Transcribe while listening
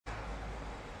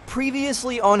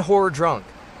Previously on Horror Drunk.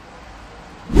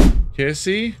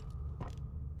 Kissy?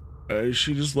 Is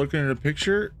she just looking at a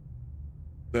picture?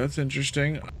 That's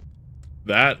interesting.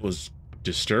 That was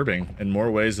disturbing in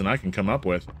more ways than I can come up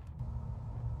with.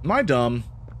 Am I dumb?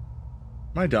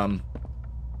 Am I dumb?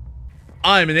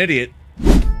 I'm an idiot.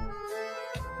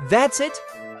 That's it?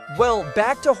 Well,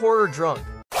 back to Horror Drunk.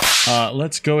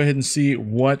 Let's go ahead and see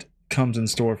what comes in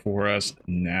store for us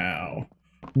now.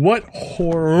 What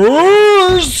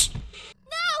horrors?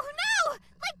 No!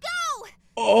 Let go!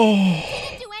 Oh. You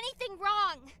didn't do anything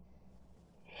wrong.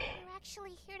 We're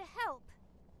actually here to help.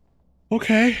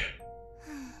 Okay.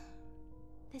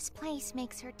 This place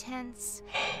makes her tense.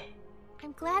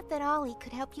 I'm glad that Ollie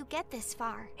could help you get this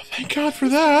far. Thank God for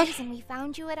that. This is the reason we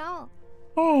found you at all.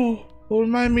 Oh, well,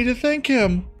 remind me to thank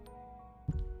him.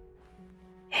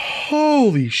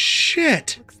 Holy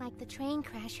shit. Looks like the train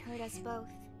crash hurt us both.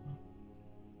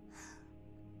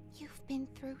 You've been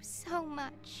through so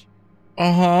much.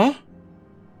 Uh-huh.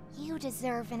 You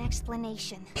deserve an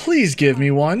explanation. Please give me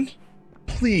one.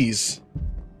 Please.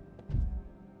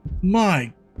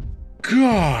 My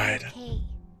God. Okay.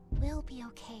 We'll be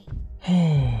okay.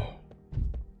 Oh.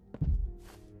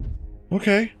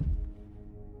 Okay.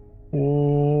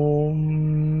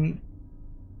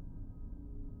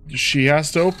 She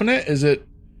has to open it? Is it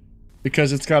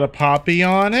because it's got a Poppy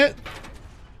on it?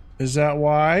 Is that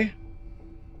why?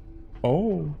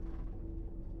 Oh.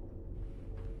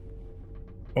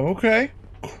 Okay.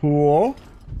 Cool.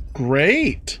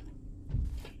 Great.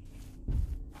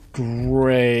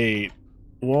 Great.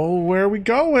 Well, where are we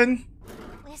going?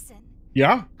 Listen.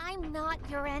 Yeah? I'm not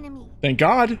your enemy. Thank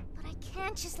God. But I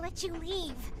can't just let you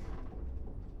leave.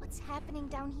 What's happening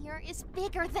down here is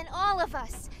bigger than all of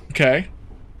us. Okay.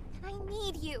 And I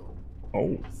need you.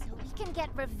 Oh. So we can get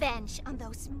revenge on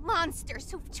those monsters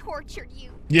who've tortured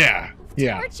you. Yeah.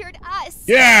 Yeah. Tortured us.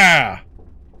 Yeah.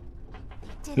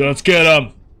 Didn't Let's get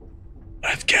him.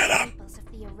 Let's get him. examples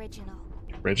of the original,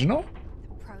 Original?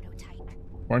 the prototype.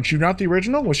 Weren't you not the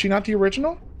original? Was she not the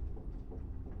original?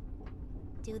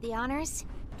 Do the honors?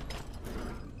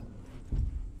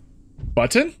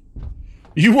 Button?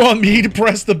 You want me to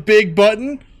press the big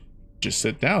button? Just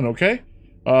sit down, okay?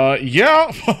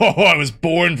 Yeah. Oh, I was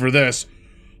born for this.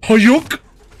 Hayuk!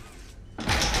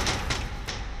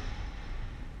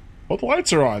 Oh, the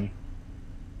lights are on.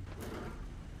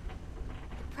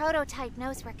 The prototype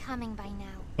knows we're coming by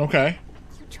now. Okay.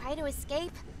 You try to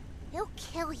escape, he'll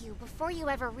kill you before you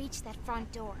ever reach that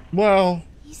front door. Well,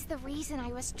 He's the reason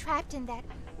I was trapped in that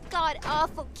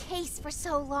god-awful case for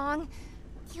so long.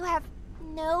 You have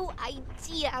no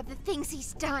idea the things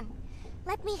he's done.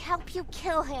 Let me help you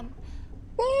kill him.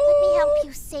 Let me help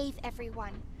you save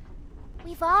everyone.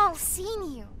 We've all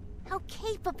seen you. How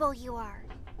capable you are.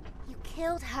 You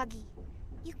killed Huggy.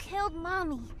 You killed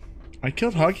Mommy. I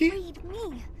killed You Huggy? freed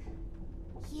me.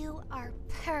 You are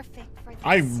perfect for this.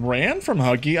 I ran from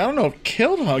Huggy. I don't know if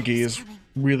killed Huggy is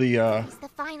really, It's the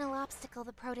final obstacle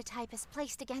the prototype has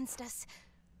placed against us.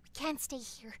 We can't stay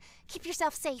here. Keep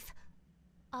yourself safe.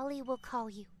 Ollie will call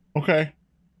you. Okay.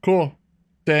 Cool.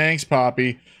 Thanks,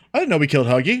 Poppy. I didn't know we killed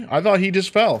Huggy. I thought he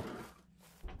just fell.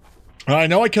 I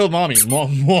know I killed Mommy.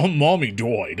 Mommy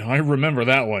died. I remember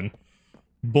that one.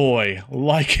 Boy,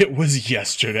 like it was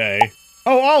yesterday.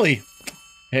 Oh, Ollie.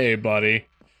 Hey, buddy.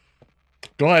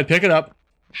 Go ahead, pick it up.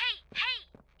 Hey,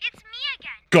 it's me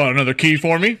again. Got another key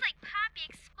for me? It's like Poppy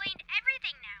explained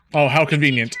everything now. Oh, how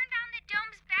convenient. Turned on the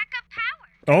dome's backup power.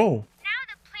 Oh, Now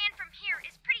the plan from here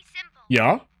is pretty simple.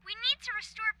 yeah? We need to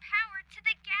restore power to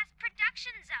the gas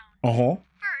production zone. Uh-huh.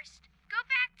 First, go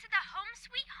back to the Home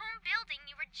Sweet Home building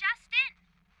you were just in.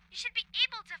 You should be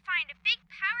able to find a big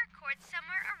power cord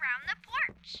somewhere around the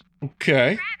porch.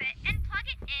 Okay. Grab it and plug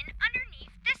it in underneath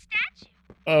the statue.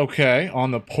 Okay, on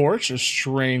the porch. A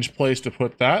strange place to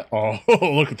put that. Oh,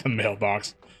 look at the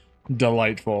mailbox.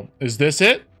 Delightful. Is this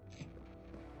it?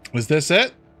 Is this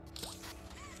it?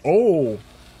 Oh.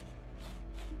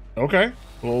 Okay.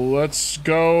 Well, let's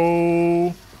go...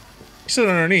 You said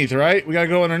underneath, right? We gotta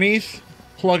go underneath.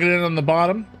 Plug it in on the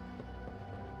bottom.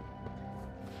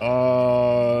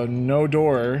 No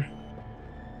door.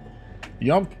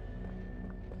 Yump.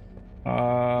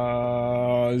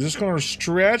 Is this gonna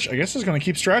stretch? I guess it's gonna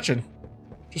keep stretching.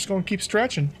 Just gonna keep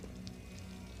stretching.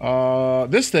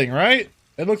 This thing, right?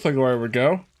 It looks like where it would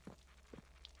go.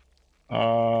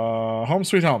 Home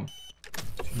sweet home.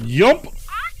 Yup. Awesome!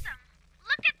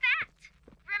 Look at that!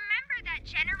 Remember that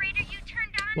generator you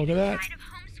turned on Look at that. inside of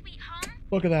Home Sweet Home?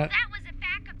 Look at that. That was a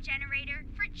backup generator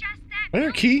for just that Is there a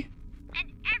building. key?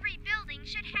 And every building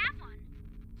should have one.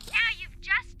 Now you've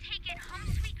just taken Home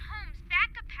Sweet Home's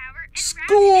backup power and routed it.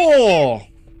 School!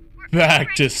 We're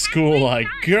Back to school I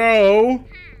go.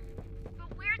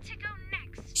 But where to go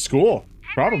next? School,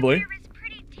 probably. Everywhere is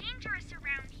pretty dangerous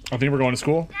around here. I think we're going to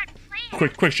school. That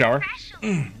playhouse Quick shower.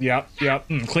 especially. Yep.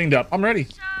 Cleaned up. I'm ready.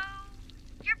 So,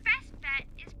 your best bet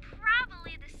is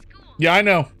probably the school. Yeah, I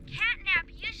know. Catnap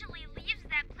usually leaves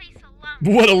that place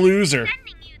alone. What a loser.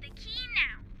 Sending you the key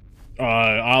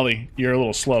now. Ollie, you're a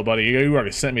little slow, buddy. You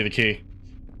already sent me the key.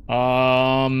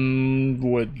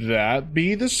 Would that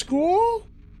be the school?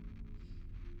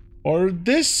 Or would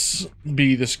this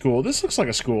be the school? This looks like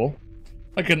a school.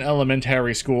 Like an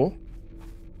elementary school.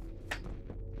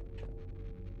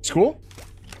 School?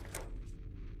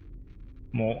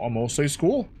 I'm gonna say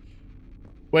school.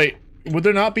 Wait, would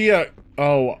there not be a...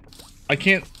 Oh, I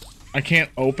can't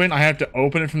open. I have to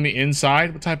open it from the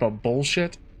inside? What type of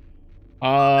bullshit?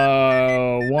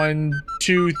 1,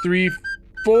 2, 3,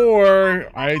 4.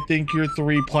 I think you're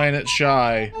 3 planets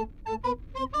shy.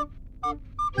 How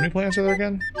many planets are there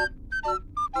again?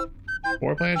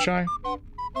 4 planets shy?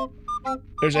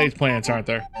 There's 8 planets, aren't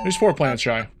there? There's 4 planets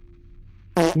shy.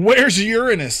 Where's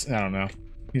Uranus? I don't know.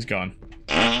 He's gone.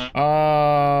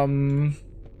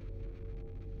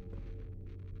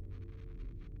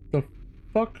 The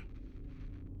fuck?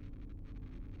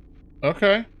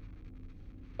 Okay.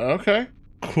 Okay.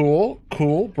 Cool.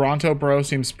 Bronto Bro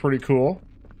seems pretty cool.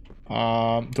 Do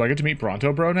I get to meet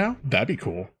Bronto Bro now? That'd be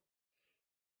cool.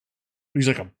 He's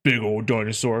like a big old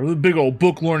dinosaur. A big old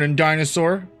book-learning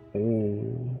dinosaur.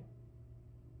 Oh,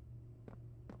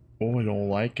 I don't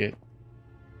like it.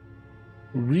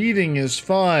 Reading is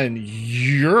fun.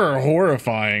 You're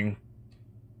horrifying.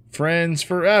 Friends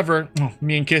forever. Oh,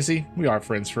 me and Kissy, we are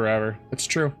friends forever. It's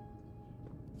true.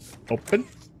 Open.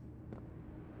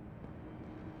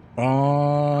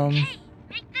 Okay,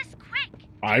 make this quick.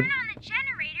 I- Turn on the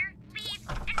generator, leave,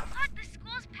 and plug the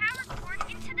school's power cord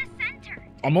into the center.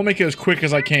 I'm gonna make it as quick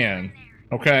as I can.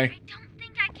 Okay. I don't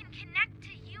think I can connect to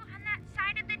you on that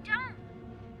side of the dome.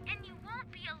 And you won't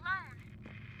be alone.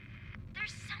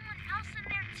 There's someone else in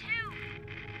there too.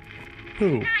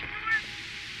 Who? Not your...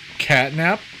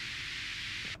 Catnap?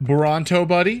 Bronto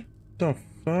buddy? The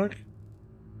fuck?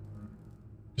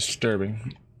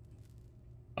 Disturbing.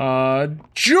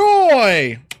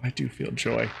 Joy! I do feel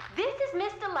joy. This is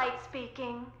Miss Delight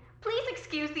speaking. Please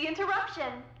excuse the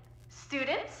interruption.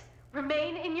 Students,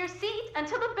 remain in your seat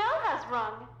until the bell has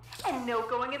rung. And no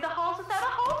going in the halls without a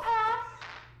hall pass.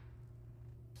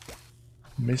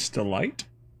 Miss Delight?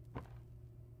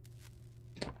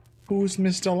 Who's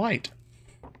Miss Delight?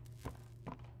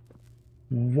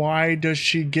 Why does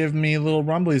she give me little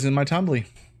rumblies in my tumbly?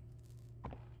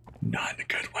 Not in a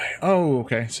good way. Oh,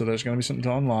 okay. So there's gonna be something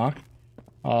to unlock.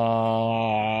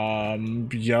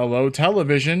 Yellow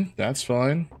television. That's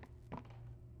fine.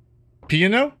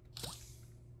 Piano?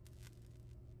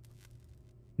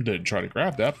 Didn't try to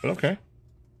grab that, but okay.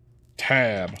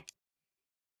 Tab.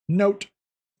 Note.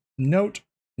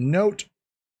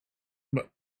 But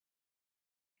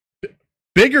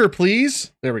bigger,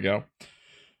 please. There we go.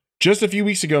 Just a few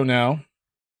weeks ago now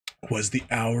was the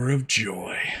hour of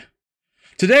joy.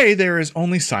 Today, there is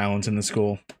only silence in the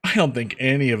school. I don't think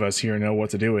any of us here know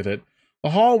what to do with it. The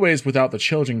hallways without the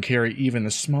children carry even the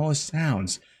smallest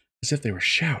sounds, as if they were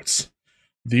shouts.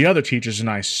 The other teachers and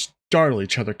I startle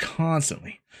each other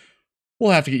constantly.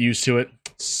 We'll have to get used to it.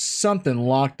 Something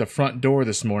locked the front door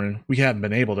this morning. We haven't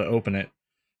been able to open it.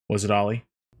 Was it Ollie?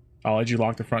 Ollie, did you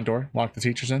lock the front door? Lock the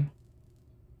teachers in?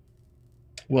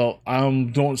 Well, I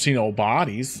don't see no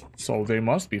bodies, so they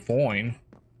must be fine.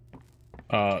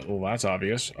 Well, that's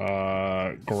obvious.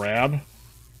 Grab.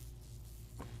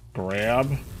 Do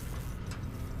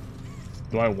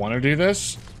I want to do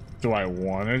this? I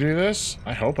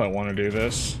hope I want to do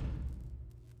this.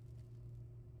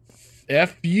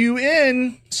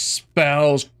 F-U-N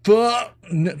spells fun.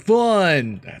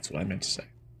 That's what I meant to say.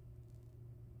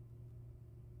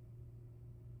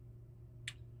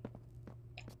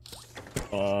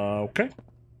 Okay.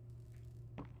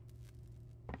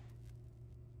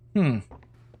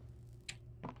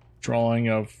 Drawing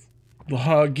of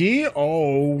Huggy.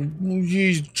 Oh,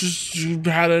 you just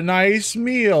had a nice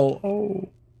meal. Oh.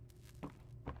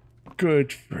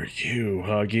 Good for you,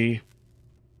 Huggy.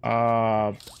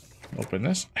 Open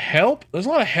this. Help? There's a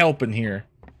lot of help in here.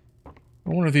 I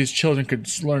wonder if these children could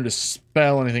learn to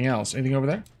spell anything else. Anything over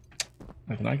there?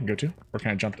 Nothing I can go to? Or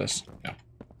can I jump this? No.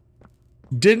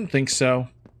 Didn't think so.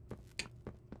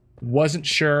 Wasn't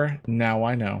sure. Now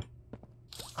I know.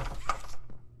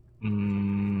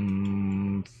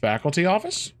 Faculty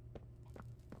office?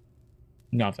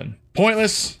 Nothing.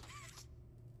 Pointless.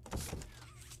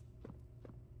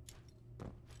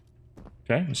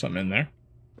 Okay, there's something in there.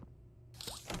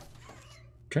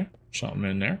 Okay, something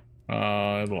in there.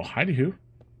 A little hidey-hoo.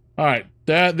 Alright,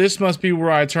 this must be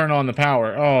where I turn on the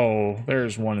power. Oh,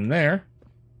 there's one in there.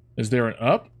 Is there an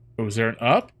up? Oh, is there an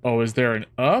up? Oh, is there an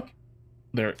up?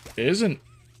 There isn't.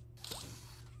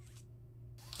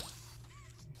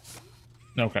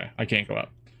 Okay, I can't go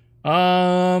up.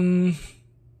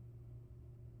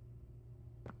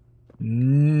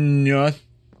 Nothing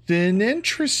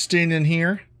interesting in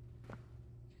here.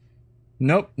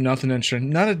 Nope, nothing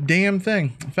interesting. Not a damn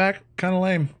thing. In fact, kind of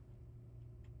lame.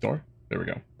 Door. There we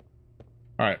go.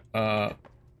 Alright,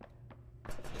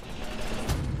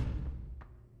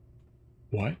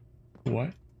 What?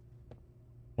 What?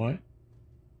 What?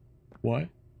 What?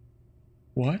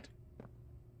 What?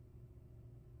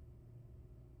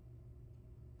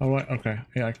 Oh, what? Okay.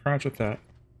 Yeah, I crouch with that.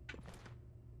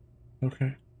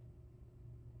 Okay.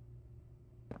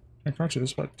 Can I crouch at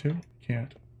this button too?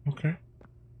 Can't. Okay.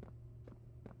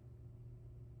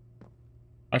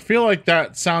 I feel like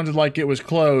that sounded like it was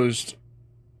closed.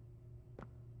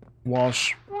 Wait,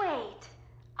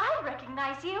 I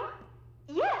recognize you.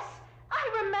 Yes,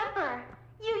 I remember.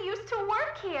 You used to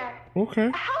work here.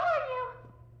 Okay. How are you?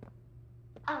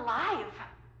 Alive.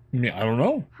 Yeah, I don't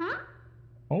know.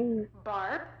 Oh.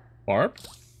 Barb? Barb?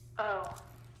 Oh.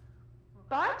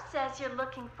 Barb says you're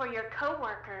looking for your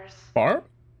co-workers. Barb?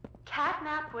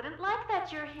 Catnap wouldn't like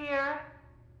that you're here.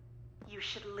 You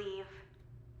should leave.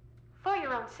 For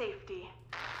your own safety.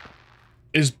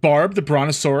 Is Barb the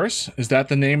Brontosaurus? Is that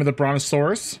the name of the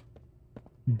Brontosaurus?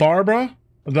 Barbara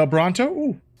the Bronto?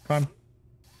 Ooh, fun.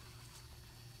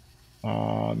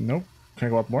 Nope. Can I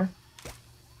go up more?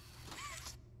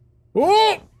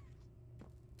 Oh!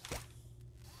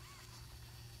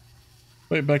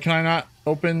 Wait, but can I not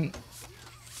open?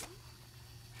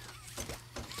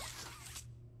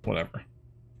 Whatever.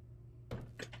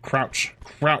 Crouch.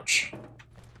 Crouch.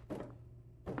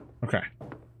 Okay.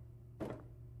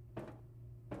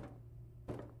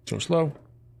 So slow.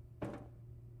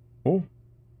 Oh.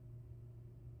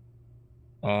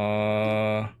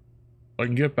 I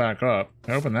can get back up.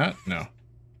 Can I open that? No.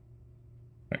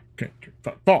 Okay.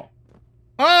 Fall.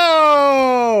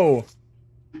 Oh!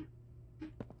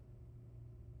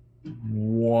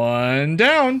 One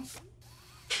down.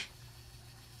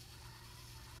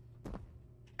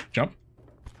 Jump.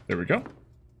 There we go.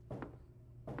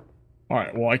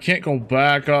 Alright, well, I can't go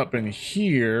back up in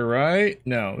here, right?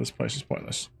 No, this place is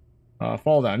pointless.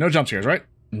 Fall down. No jump scares, right?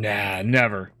 Nah,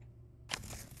 never.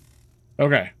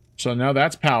 Okay, so now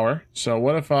that's power. So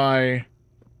what if I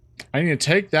need to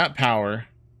take that power,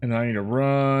 and then I need to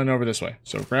run over this way.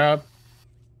 So grab.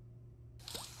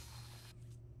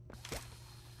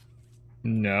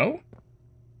 No.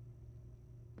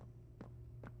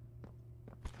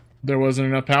 There wasn't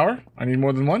enough power? I need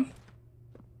more than one?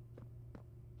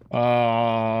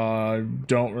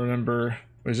 Don't remember.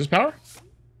 Wait, is this power?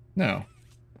 No.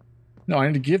 No, I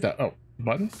need to give that. Oh,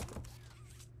 button?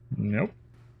 Nope.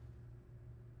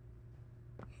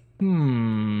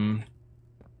 Am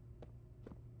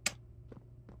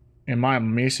I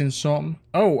missing something?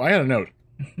 Oh, I got a note.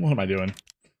 What am I doing?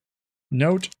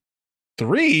 Note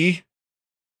 3?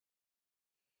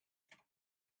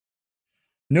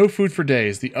 No food for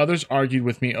days. The others argued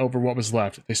with me over what was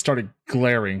left. They started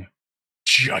glaring.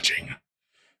 Judging.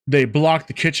 They blocked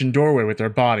the kitchen doorway with their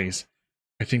bodies.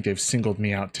 I think they've singled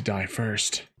me out to die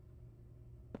first.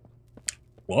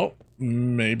 Well,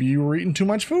 maybe you were eating too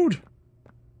much food.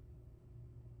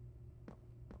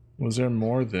 Was there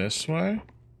more this way?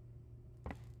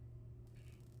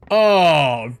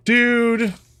 Oh,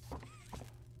 dude.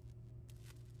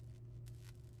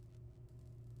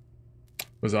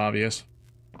 Was obvious.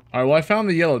 Alright, well, I found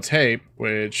the yellow tape,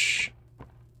 which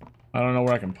I don't know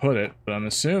where I can put it, but I'm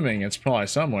assuming it's probably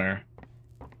somewhere.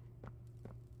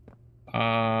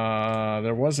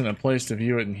 There wasn't a place to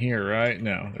view it in here, right?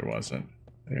 No, there wasn't.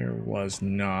 There was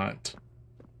not.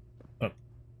 Oh,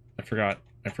 I forgot.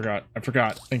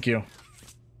 Thank you.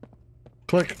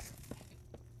 Click.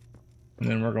 And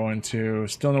then we're going to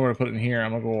still know where to put it in here.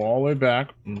 I'm gonna go all the way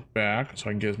back, so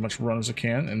I can get as much run as I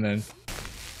can, and then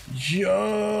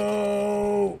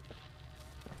yo,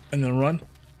 and then run,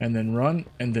 and then run,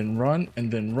 and then run,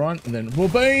 and then run, and then well,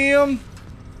 bam.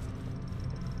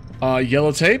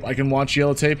 Yellow tape. I can watch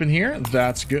yellow tape in here.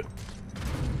 That's good.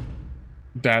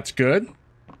 That's good.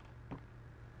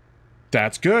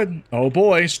 That's good. Oh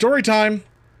boy, story time.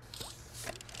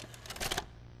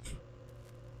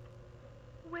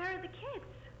 Where are the kids?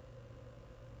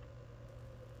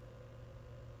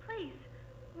 Please,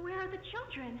 where are the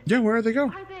children? Yeah, where did they go?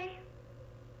 Are they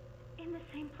in the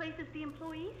same place as the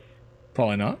employees?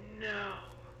 Probably not. No.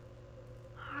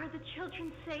 Are the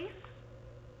children safe?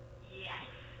 Yes.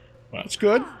 That's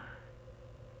good.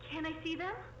 Can I see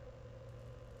them?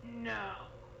 No.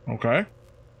 Okay.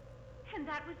 And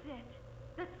that was it.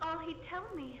 That's all he'd tell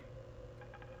me.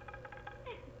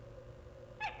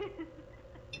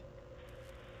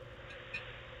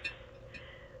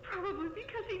 Probably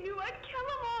because he knew I'd kill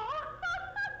them all.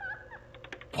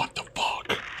 What the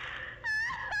fuck?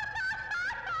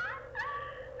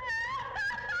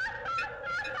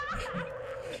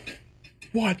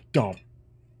 What the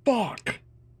fuck?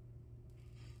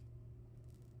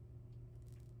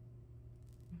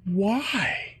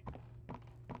 Why?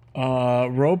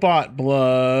 Robot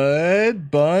blood,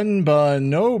 bun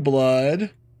no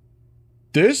blood.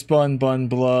 This bun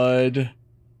blood.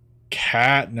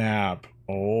 Catnap.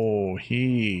 Oh,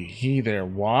 he there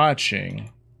watching.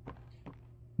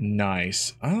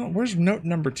 Nice. Oh, where's note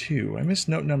number 2? I missed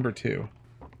note number 2.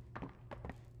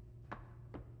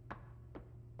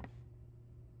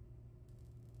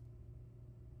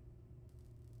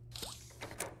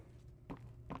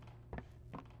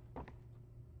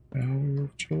 Hour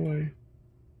of joy.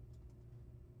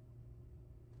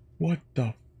 What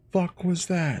the fuck was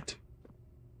that?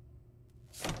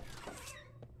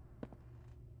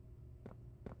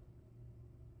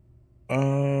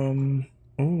 Oh.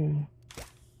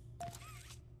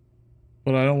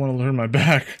 But I don't want to learn my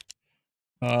back.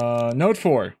 Note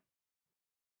 4.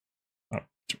 Oh.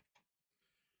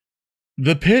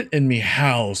 The pit in me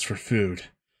howls for food.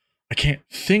 I can't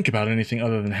think about anything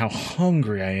other than how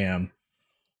hungry I am.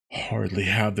 Hardly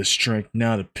have the strength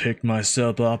now to pick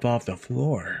myself up off the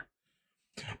floor.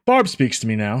 Barb speaks to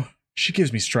me now. She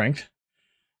gives me strength.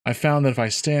 I found that if I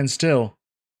stand still,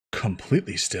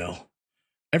 completely still,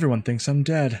 everyone thinks I'm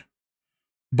dead.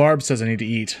 Barb says I need to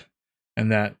eat,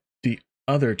 and that the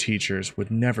other teachers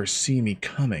would never see me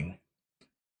coming.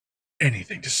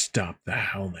 Anything to stop the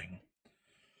howling.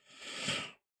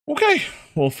 Okay,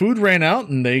 well, food ran out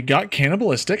and they got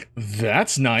cannibalistic.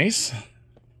 That's nice.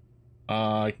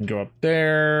 I can go up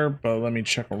there, but let me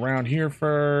check around here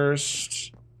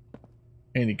first.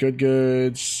 Any good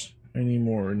goods? Any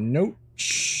more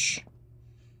notes?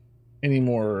 Any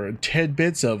more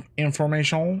tidbits of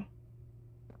information?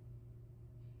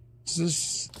 Is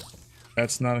this...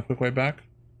 That's not a quick way back?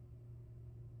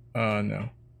 No.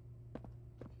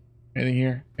 Anything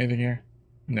here? Anything here?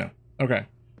 No. Okay.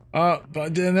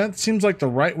 But then that seems like the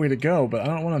right way to go, but I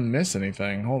don't want to miss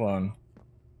anything. Hold on.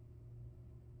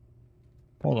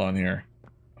 Hold on here.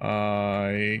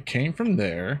 I came from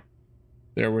there.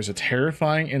 There was a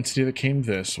terrifying entity that came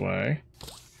this way.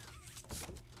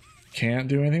 Can't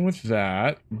do anything with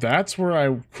that. That's where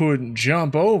I couldn't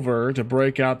jump over to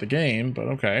break out the game, but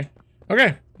okay.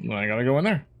 Okay, then I gotta go in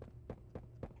there.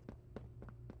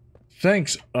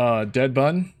 Thanks, dead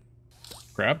bun.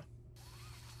 Crap.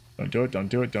 Don't do it, don't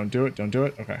do it, don't do it, don't do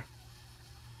it. Okay.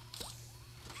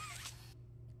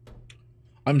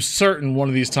 I'm certain one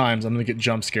of these times I'm gonna get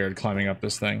jump scared climbing up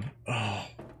this thing. Oh.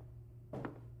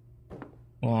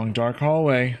 Long dark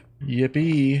hallway.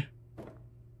 Yippee.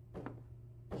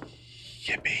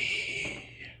 Yippee.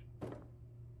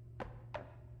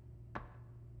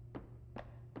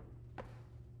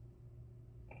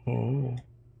 Oh. Will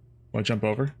I jump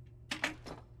over?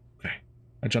 Okay.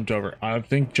 I jumped over. I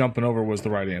think jumping over was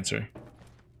the right answer.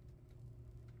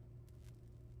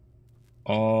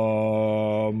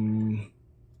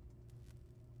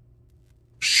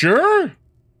 Sure?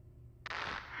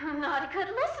 Not a good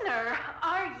listener,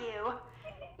 are you?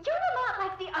 You're a lot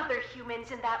like the other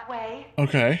humans in that way.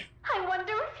 Okay. I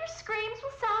wonder if your screams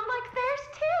will sound like theirs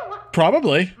too.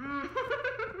 Probably.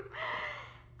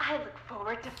 I look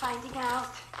forward to finding out.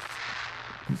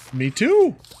 Me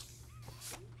too.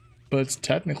 But it's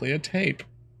technically a tape.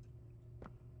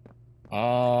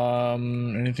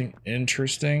 Anything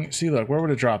interesting? See, look, where would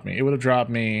it drop me? It would have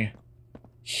dropped me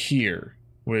here,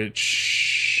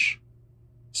 which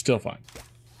still fine.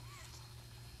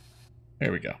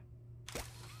 There we go.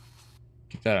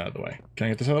 Get that out of the way. Can I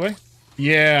get this out of the way?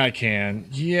 Yeah, I can.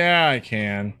 Yeah, I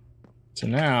can. So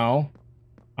now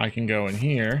I can go in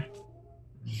here.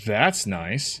 That's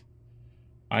nice.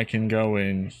 I can go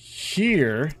in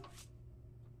here.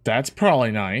 That's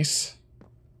probably nice.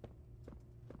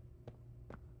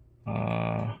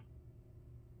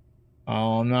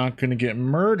 I'm not gonna get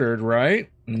murdered, right?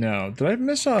 No. Did I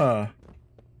miss a...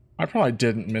 I probably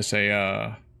didn't miss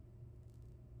a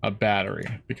battery,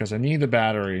 because I need the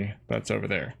battery that's over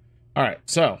there. Alright,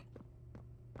 so.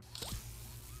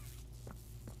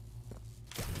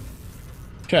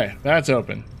 Okay, that's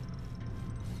open.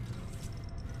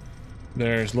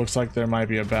 There's, looks like there might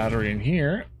be a battery in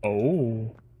here.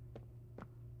 Oh.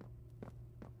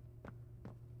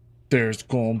 There's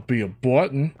gonna be a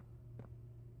button.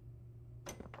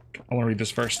 I want to read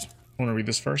this first. I want to read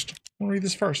this first. I want to read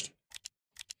this first.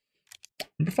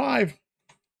 Number 5.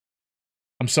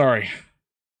 I'm sorry.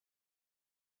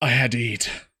 I had to eat.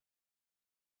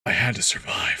 I had to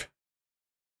survive.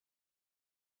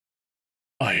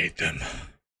 I ate them.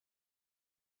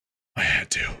 I had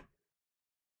to.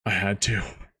 I had to.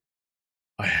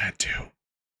 I had to.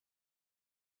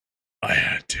 I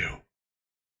had to.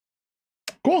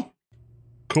 Cool.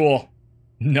 Cool.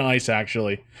 Nice,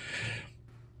 actually.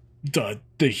 The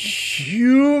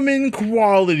human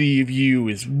quality of you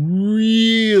is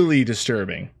really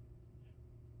disturbing.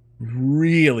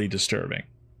 Really disturbing.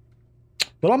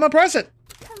 But I'm gonna press it.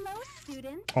 Hello,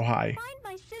 students. Oh, hi. Find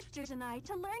my sisters and I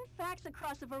to learn facts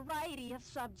across a variety of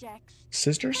subjects.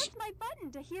 Sisters? Press my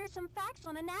button to hear some facts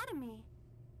on anatomy.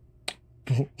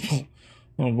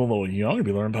 Well, I'm a little young to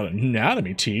be learning about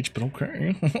anatomy, teach, but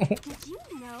okay. Did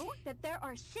you know that there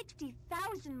are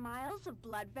 60,000 miles of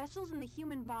blood vessels in the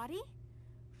human body?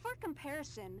 For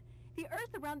comparison, the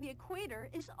Earth around the equator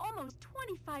is almost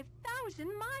 25,000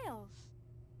 miles.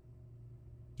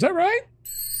 Is that right?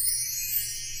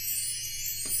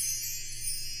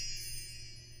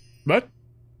 What?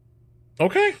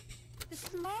 Okay. The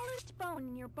smallest bone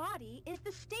in your body is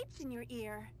the stapes in your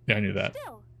ear. Yeah, I knew that.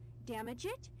 Still, damage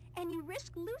it, and you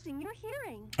risk losing your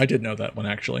hearing. I did know that one,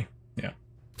 actually. Yeah.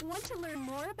 Want to learn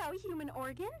more about human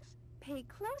organs? Pay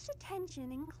close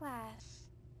attention in class.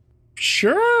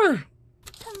 Sure.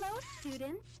 Hello,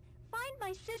 students. Find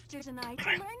my sisters and I to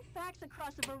learn facts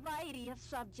across a variety of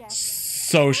subjects.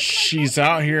 So she's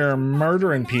out here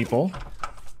murdering people.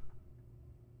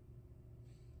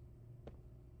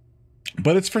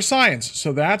 But it's for science,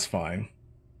 so that's fine.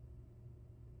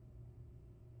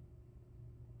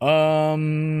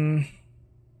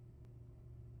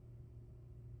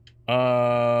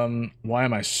 Why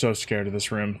am I so scared of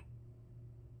this room?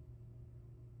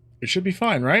 It should be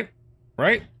fine, right?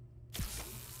 Right?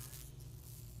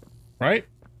 Right?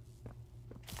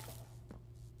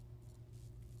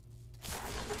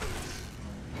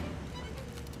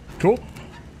 Cool.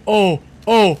 Oh,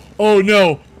 oh, oh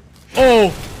no.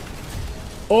 Oh.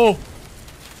 Oh.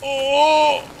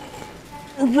 Oh.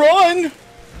 Run!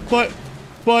 But,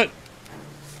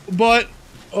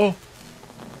 oh.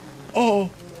 Oh.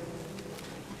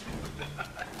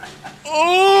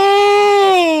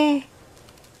 Oh!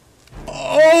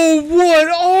 Oh, what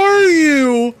are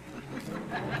you?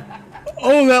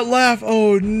 Oh, that laugh.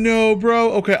 Oh, no,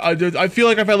 bro. Okay, I feel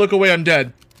like if I look away, I'm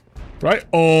dead. Right?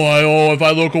 Oh, if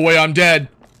I look away, I'm dead.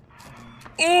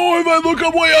 Oh, if I look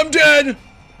away, I'm dead.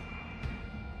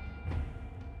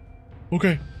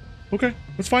 Okay. Okay,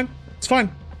 that's fine. It's fine.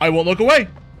 I won't look away.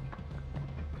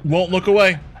 Won't look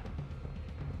away.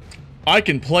 I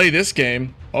can play this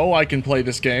game. Oh, I can play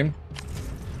this game.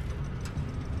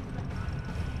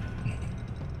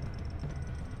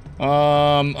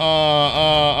 Oh,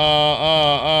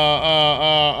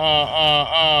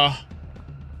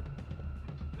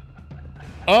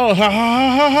 ha ha ha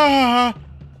ha ha ha.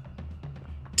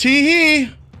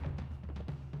 Tee.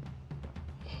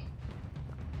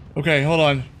 Okay, hold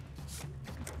on.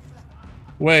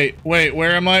 Wait,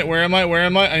 where am I? Where am I? Where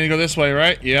am I? I need to go this way,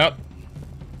 right? Yep.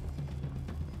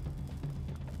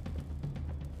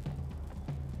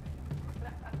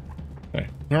 Okay.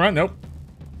 Turn around, nope.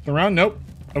 Turn around, nope.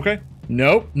 Okay.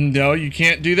 Nope. No, you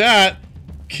can't do that.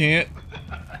 Can't.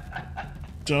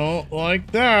 Don't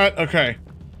like that. Okay.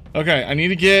 Okay, I need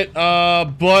to get a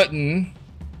button.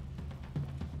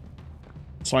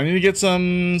 So I need to get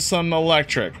some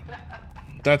electric.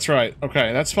 That's right.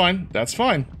 Okay, that's fine. That's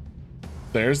fine.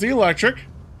 There's the electric.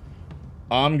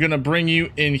 I'm gonna bring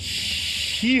you in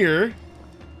here.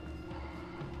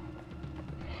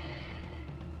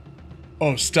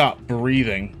 Oh, stop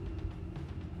breathing.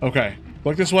 Okay.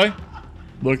 Look this way.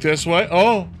 Look this way.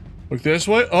 Oh. Look this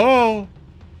way. Oh.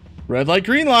 Red light,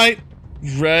 green light.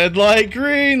 Red light,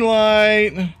 green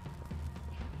light.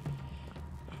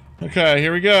 Okay,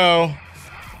 here we go.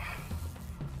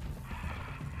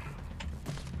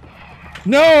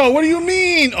 No, what do you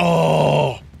mean?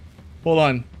 Oh. Hold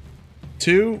on.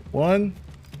 2, 1.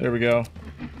 There we go.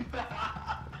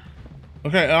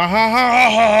 Okay.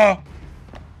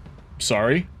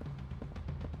 Sorry.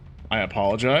 I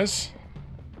apologize.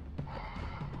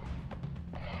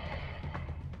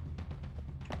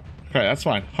 Okay, that's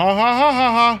fine. Ha ha ha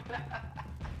ha ha.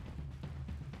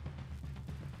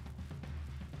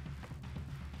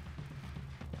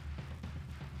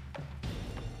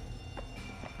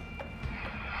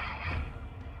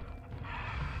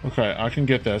 Okay, I can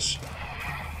get this.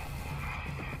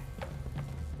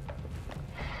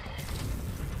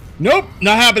 Nope,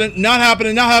 not happening, not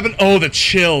happening, not happening. Oh, the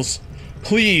chills.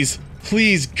 Please,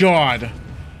 Please, God.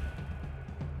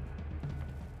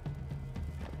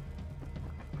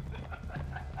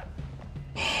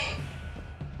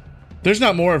 There's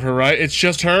not more of her, right? It's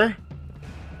just her?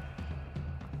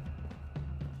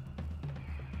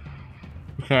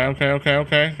 Okay.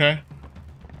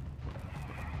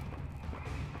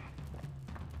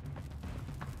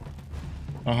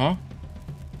 Uh-huh.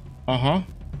 Uh-huh.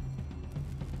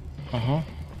 Uh-huh.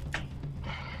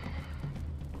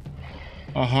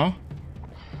 Uh-huh.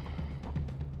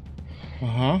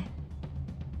 Uh-huh.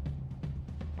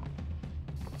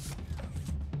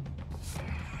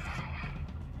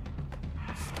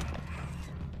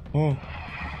 Oh.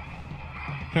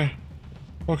 Okay.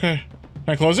 Okay.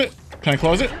 Can I close it? Can I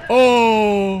close it?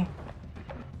 Oh!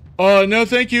 No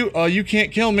thank you. You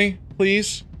can't kill me,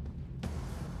 please.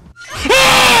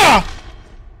 Ah!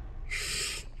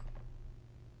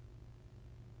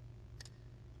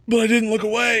 But I didn't look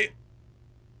away.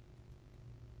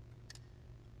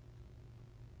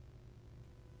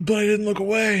 But I didn't look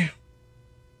away.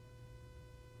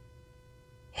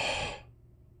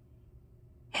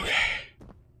 Okay.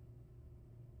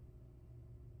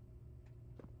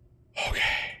 Okay.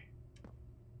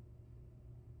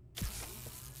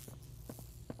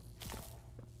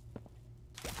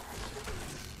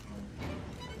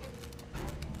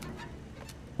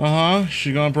 Uh-huh.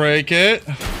 She gonna break it.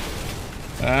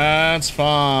 That's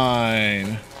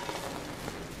fine.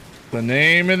 The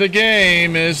name of the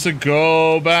game is to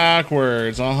go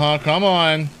backwards. Uh-huh. Come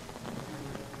on.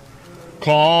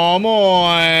 Come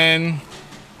on.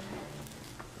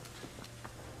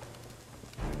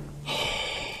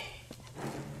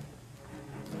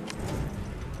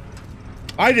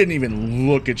 I didn't even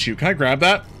look at you. Can I grab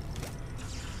that?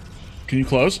 Can you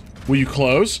close? Will you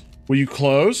close? Will you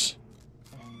close?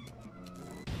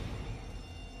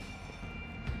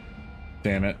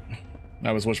 Damn it.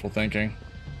 That was wishful thinking.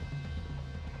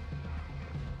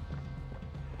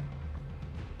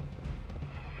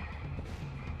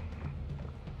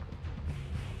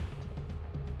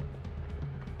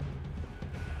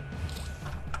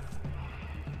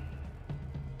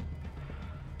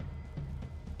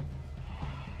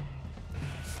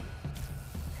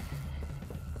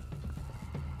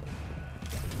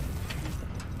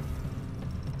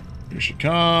 Here she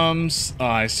comes.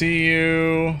 I see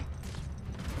you.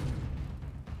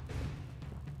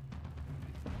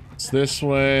 It's this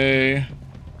way.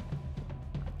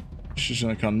 She's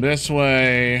gonna come this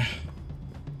way.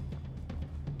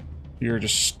 You're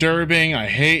disturbing. I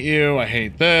hate you. I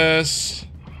hate this.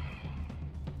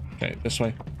 Okay, this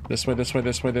way. This way, this way,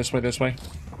 this way, this way, this way.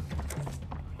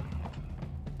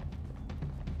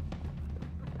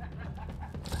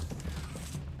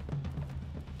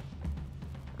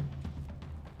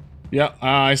 Yeah,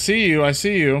 I see you. I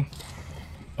see you.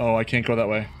 Oh, I can't go that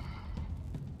way.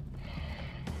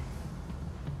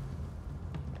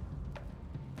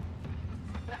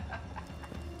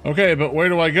 Okay, but where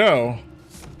do I go?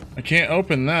 I can't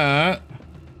open that.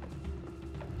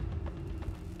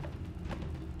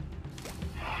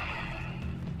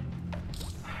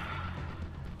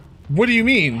 What do you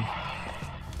mean?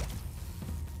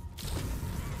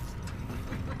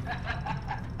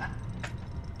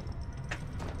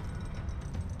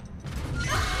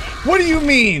 What do you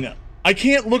mean? I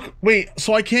can't look. Wait,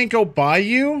 so I can't go by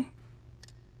you?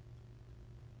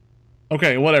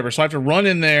 Okay, whatever. So I have to run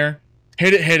in there,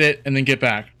 hit it, and then get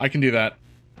back. I can do that.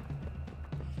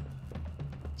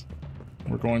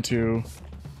 We're going to...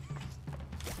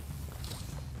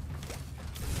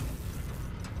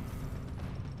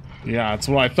 Yeah, that's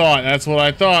what I thought. That's what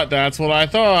I thought. That's what I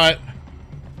thought.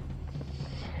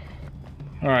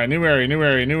 Alright, new area, new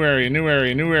area, new area, new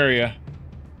area, new area.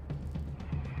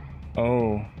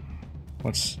 Oh.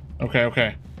 What's... Okay,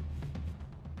 okay.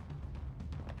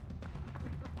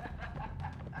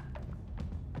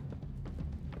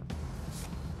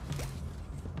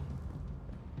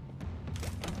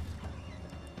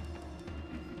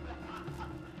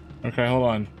 Okay, hold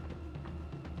on.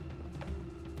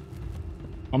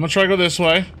 I'm gonna try to go this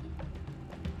way.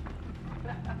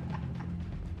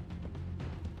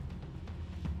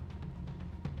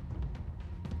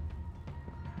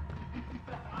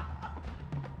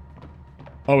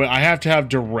 Oh, wait, I have to have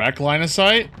direct line of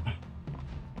sight?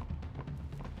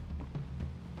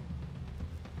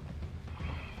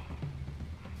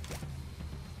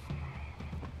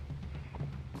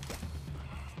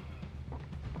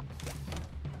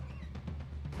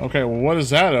 Okay, well, what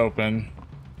does that open?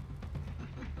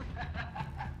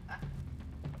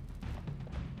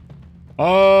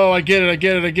 Oh, I get it, I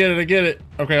get it, I get it, I get it.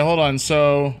 Okay, hold on,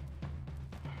 so...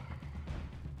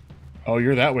 Oh,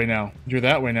 you're that way now. You're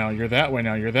that way now. You're that way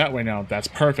now. You're that way now. That's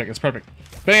perfect. It's perfect.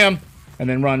 Bam! And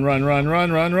then run, run, run,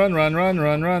 run, run, run, run, run,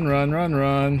 run, run, run, run,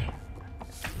 run.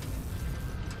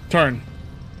 Turn.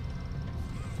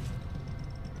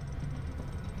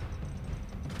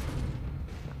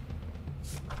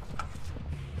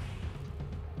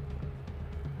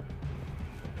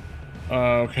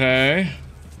 Okay.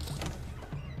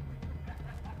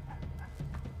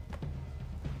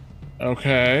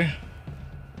 Okay.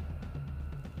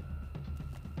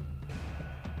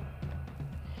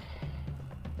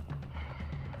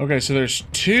 Okay, so there's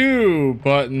 2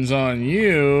 buttons on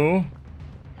you.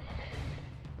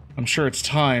 I'm sure it's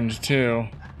timed, too.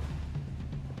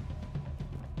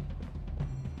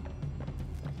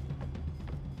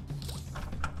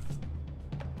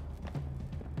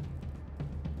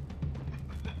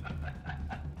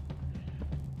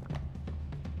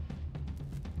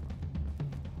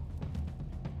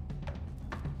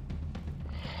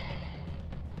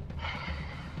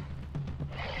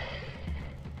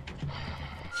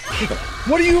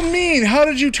 What do you mean? How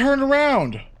did you turn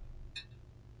around?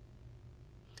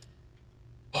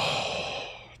 Oh,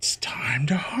 it's time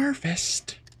to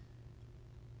harvest.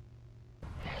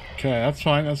 Okay, that's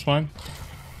fine, that's fine.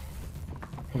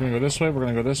 We're gonna go this way, we're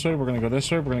gonna go this way, we're gonna go this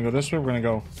way, we're gonna go this way, we're gonna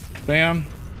go bam.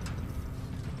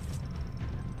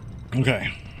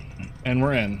 Okay. And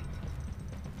we're in.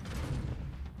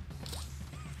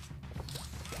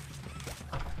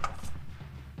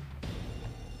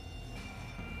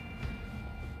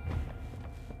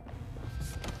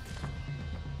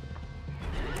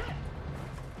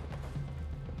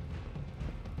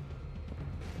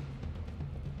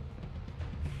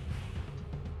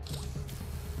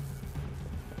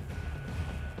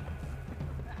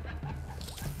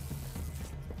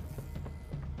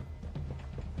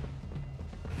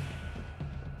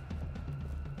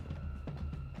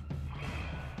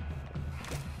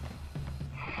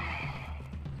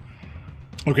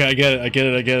 Okay, I get it, I get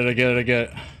it, I get it, I get it, I get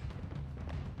it.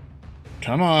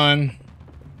 Come on.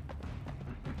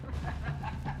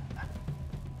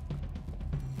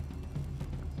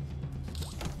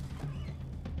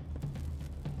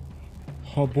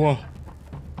 Oh boy.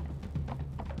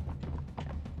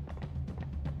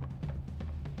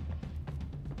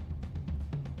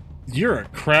 You're a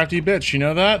crafty bitch, you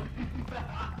know that?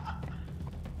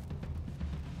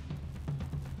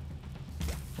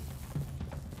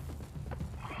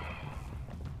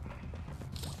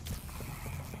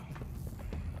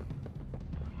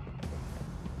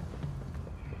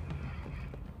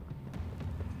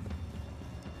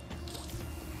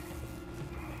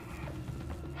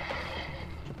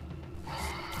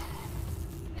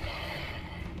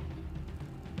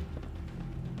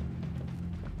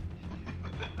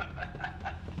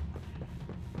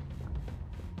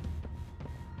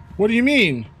 What do you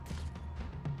mean?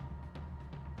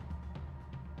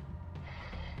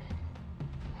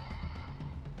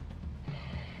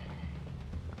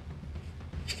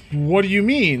 What do you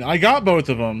mean? I got both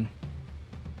of them.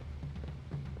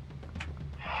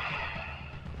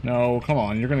 No, come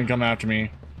on. You're gonna come after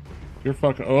me. You're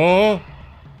fucking... Oh!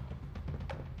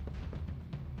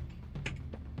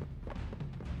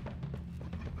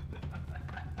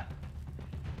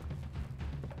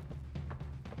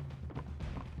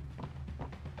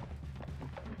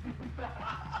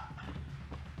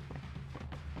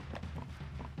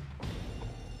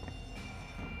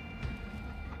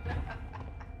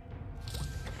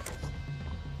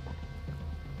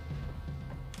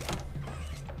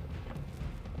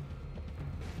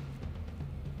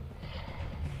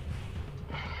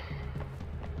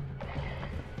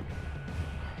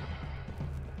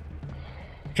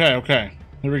 Okay, okay.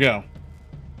 Here we go.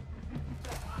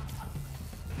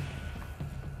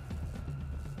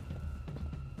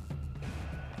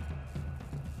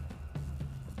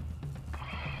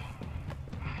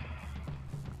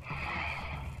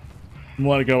 I'm gonna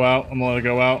let it go out. I'm gonna let it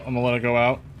go out. I'm gonna let it go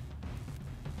out.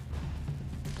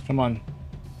 Come on.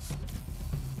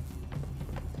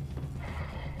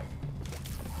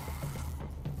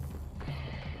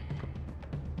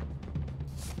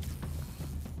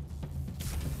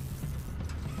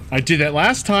 I did that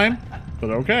last time, but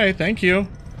okay, thank you.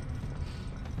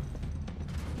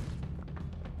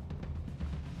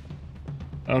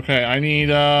 Okay, I need,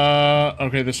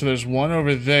 okay, so there's one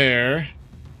over there.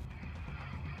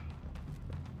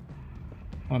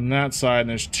 On that side, and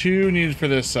there's 2 needed for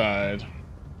this side.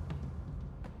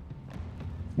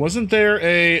 Wasn't there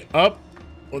a up?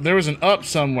 Well, there was an up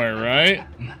somewhere, right?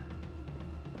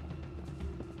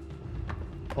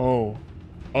 Oh.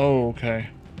 Oh, okay.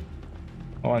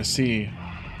 Oh, I see.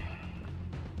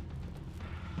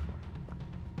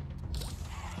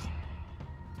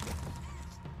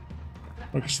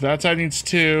 Okay, so that side needs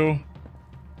 2.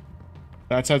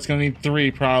 That side's gonna need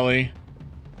 3, probably.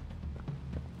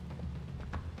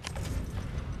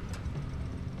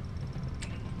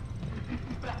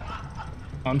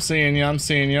 I'm seeing you, I'm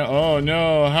seeing you. Oh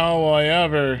no, how will I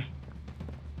ever?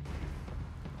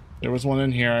 There was one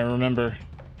in here, I remember.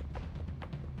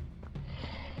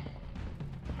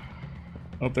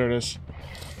 Oh, there it is.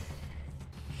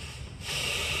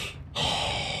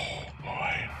 Oh,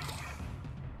 boy.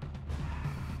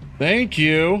 Thank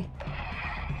you.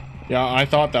 Yeah, I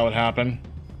thought that would happen.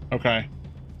 Okay.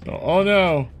 So, oh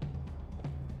no.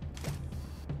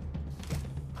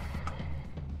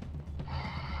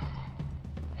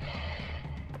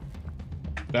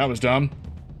 That was dumb.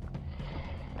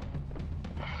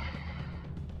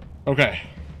 Okay.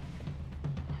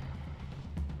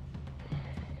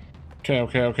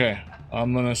 Okay.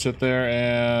 I'm gonna sit there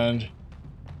and...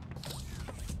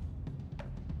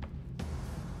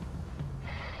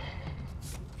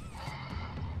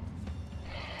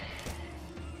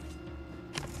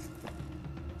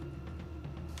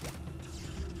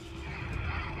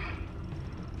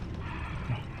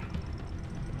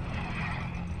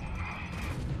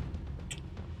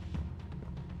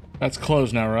 That's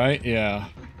closed now, right? Yeah.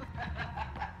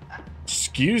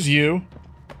 Excuse you.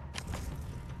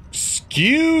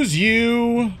 Excuse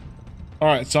you.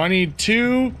 Alright, so I need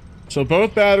 2. So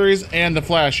both batteries and the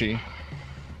flashy.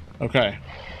 Okay.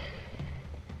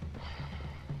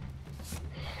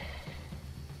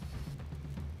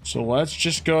 So let's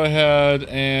just go ahead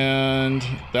and...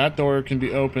 that door can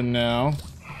be open now.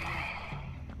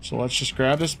 So let's just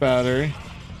grab this battery.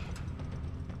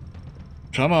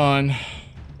 Come on.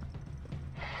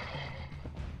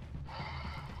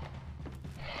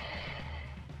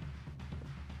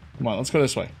 Come on, let's go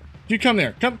this way. You come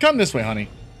there. Come this way, honey.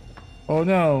 Oh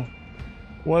no.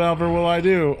 Whatever will I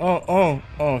do?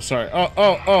 Oh, sorry. Am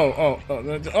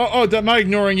I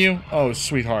ignoring you? Oh,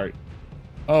 sweetheart.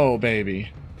 Oh, baby.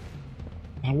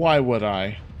 Why would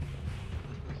I?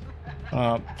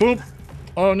 Boop.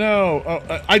 Oh no. Oh,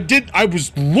 I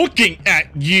was looking at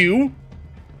you.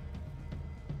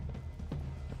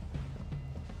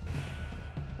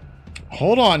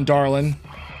 Hold on, darling.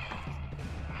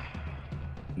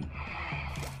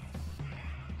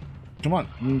 Come on,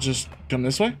 and just come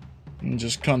this way. And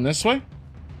just come this way.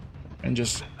 And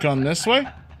just come this way.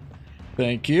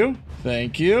 Thank you.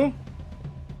 Thank you.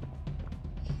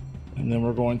 And then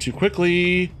we're going to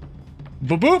quickly...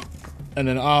 boop boop! And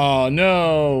then, oh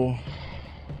no.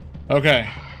 Okay.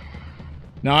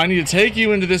 Now I need to take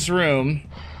you into this room.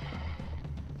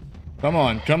 Come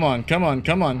on,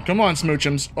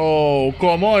 smoochums. Oh,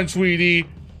 come on, sweetie.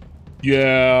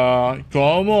 Yeah,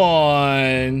 come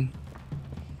on.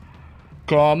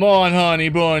 Come on, honey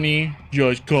bunny.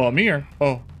 Just come here.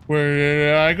 Oh, where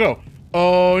did I go?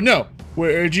 Oh, no.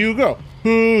 Where'd you go?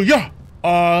 Ooh, yeah.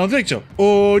 I don't think so.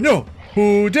 Oh, no.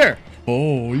 Who there?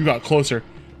 Oh, you got closer.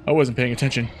 I wasn't paying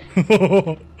attention.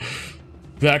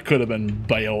 That could have been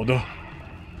bad.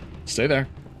 Stay there.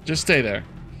 Just stay there.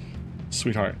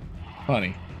 Sweetheart.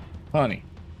 Honey. Honey.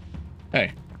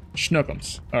 Hey.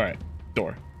 Schnookums. Alright.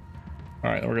 Door.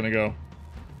 Alright, we're gonna go.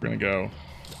 We're gonna go.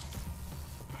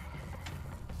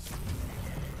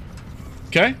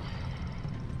 Okay.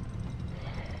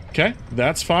 Okay,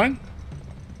 that's fine.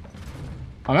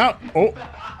 I'm out. Oh,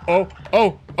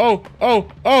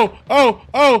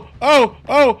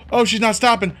 she's not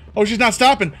stopping. Oh, she's not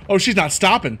stopping. Oh, she's not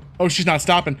stopping. Oh, she's not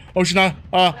stopping. Oh, she's not,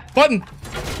 button.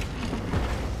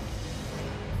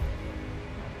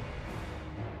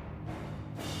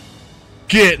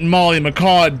 Get Molly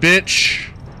McCall, bitch.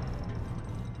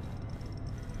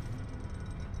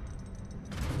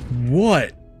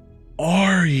 What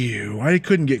are you? I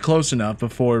couldn't get close enough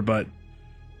before, but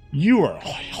you are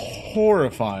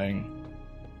horrifying.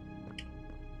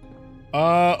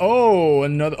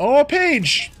 Another, a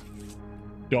page.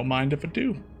 Don't mind if I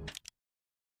do.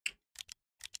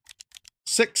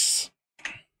 6.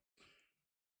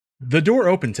 The door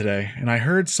opened today, and I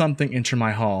heard something enter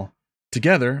my hall.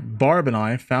 Together, Barb and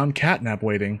I found Catnap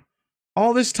waiting.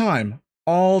 All this time,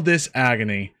 all this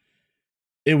agony.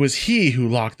 It was he who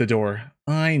locked the door.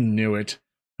 I knew it.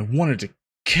 I wanted to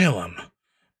kill him,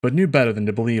 but knew better than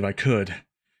to believe I could.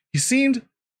 He seemed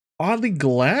oddly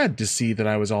glad to see that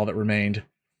I was all that remained.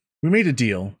 We made a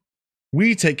deal.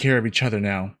 We take care of each other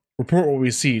now. Report what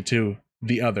we see to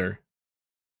the other.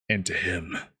 And to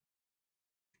him.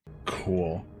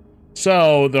 Cool.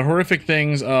 So, the horrific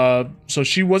things, so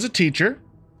she was a teacher.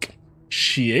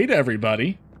 She ate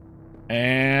everybody.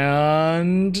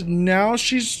 And now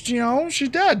she's, she's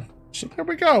dead. So there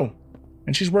we go.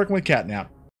 And she's working with Catnap.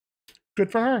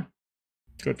 Good for her.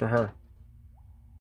 Good for her.